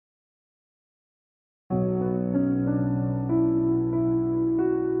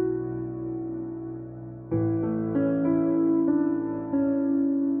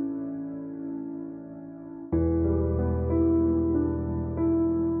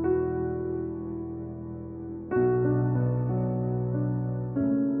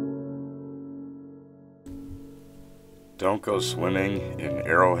Don't go swimming in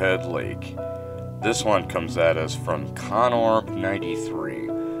Arrowhead Lake. This one comes at us from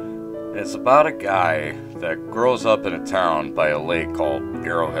Conor93. It's about a guy that grows up in a town by a lake called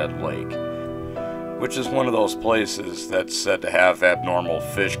Arrowhead Lake, which is one of those places that's said to have abnormal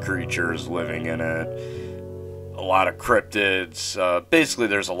fish creatures living in it, a lot of cryptids. Basically,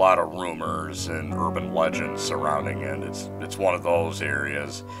 there's a lot of rumors and urban legends surrounding it. It's one of those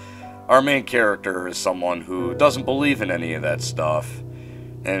areas. Our main character is someone who doesn't believe in any of that stuff,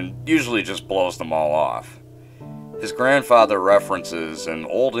 and usually just blows them all off. His grandfather references an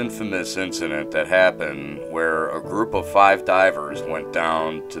old infamous incident that happened where a group of 5 divers went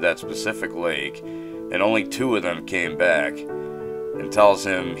down to that specific lake, and only 2 of them came back, and tells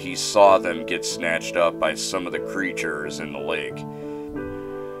him he saw them get snatched up by some of the creatures in the lake.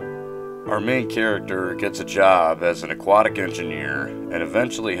 Our main character gets a job as an aquatic engineer and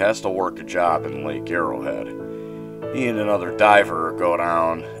eventually has to work a job in Lake Arrowhead. He and another diver go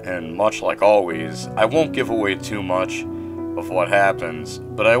down, and much like always, I won't give away too much of what happens,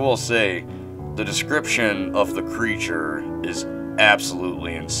 but I will say the description of the creature is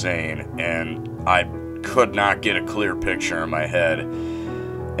absolutely insane, and I could not get a clear picture in my head.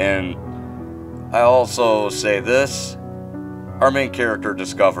 And I also say this: our main character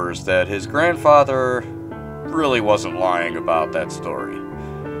discovers that his grandfather really wasn't lying about that story.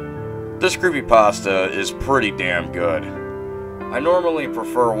 This creepypasta is pretty damn good. I normally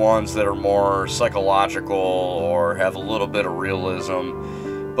prefer ones that are more psychological or have a little bit of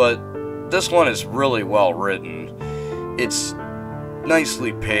realism, but this one is really well written. It's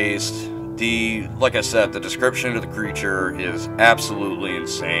nicely paced. Like I said, the description of the creature is absolutely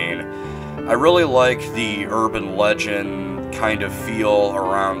insane. I really like the urban legend kind of feel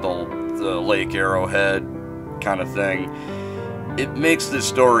around the Lake Arrowhead kind of thing. It makes this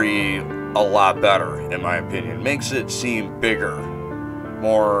story a lot better, in my opinion. Makes it seem bigger,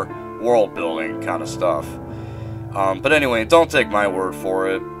 more world-building kind of stuff. But anyway, don't take my word for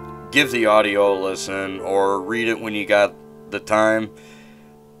it. Give the audio a listen, or read it when you got the time.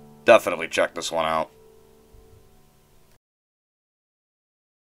 Definitely check this one out.